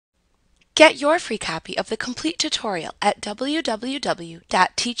Get your free copy of the complete tutorial at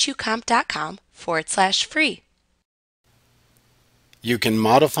www.teachucomp.com/free. You can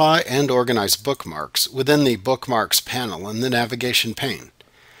modify and organize bookmarks within the Bookmarks panel in the navigation pane.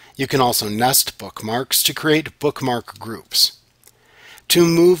 You can also nest bookmarks to create bookmark groups. To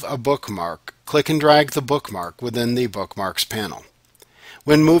move a bookmark, click and drag the bookmark within the Bookmarks panel.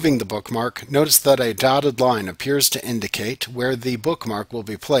 When moving the bookmark, notice that a dotted line appears to indicate where the bookmark will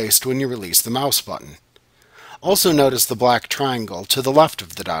be placed when you release the mouse button. Also notice the black triangle to the left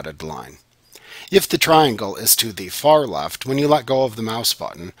of the dotted line. If the triangle is to the far left when you let go of the mouse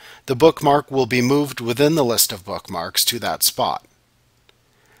button, the bookmark will be moved within the list of bookmarks to that spot.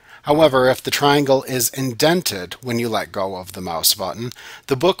 However, if the triangle is indented when you let go of the mouse button,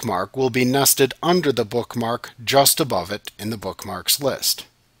 the bookmark will be nested under the bookmark just above it in the bookmarks list.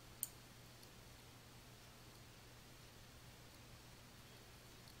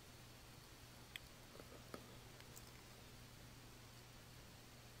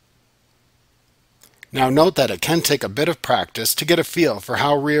 Now note that it can take a bit of practice to get a feel for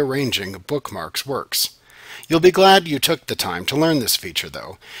how rearranging bookmarks works. You'll be glad you took the time to learn this feature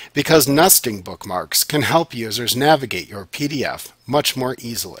though, because nesting bookmarks can help users navigate your PDF much more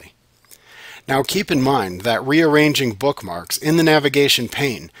easily. Now keep in mind that rearranging bookmarks in the navigation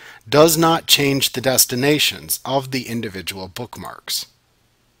pane does not change the destinations of the individual bookmarks.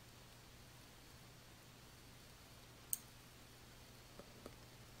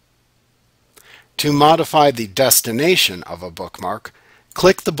 To modify the destination of a bookmark,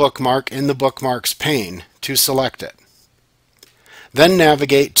 click the bookmark in the Bookmarks pane to select it. Then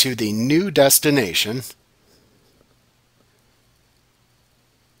navigate to the New Destination,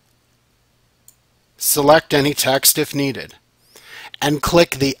 select any text if needed, and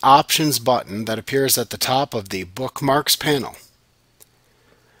click the Options button that appears at the top of the Bookmarks panel.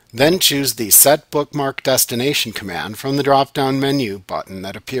 Then choose the Set Bookmark Destination command from the drop-down menu button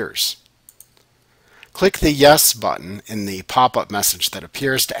that appears. Click the Yes button in the pop-up message that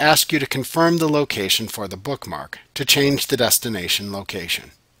appears to ask you to confirm the location for the bookmark to change the destination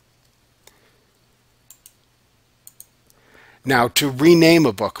location. Now to rename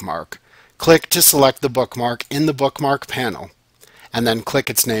a bookmark, click to select the bookmark in the Bookmark panel, and then click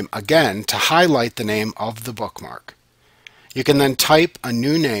its name again to highlight the name of the bookmark. You can then type a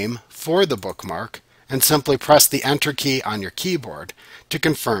new name for the bookmark and simply press the Enter key on your keyboard to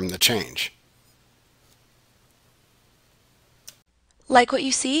confirm the change. Like what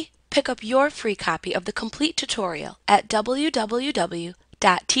you see? Pick up your free copy of the complete tutorial at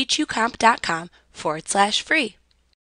www.teachucomp.com/free.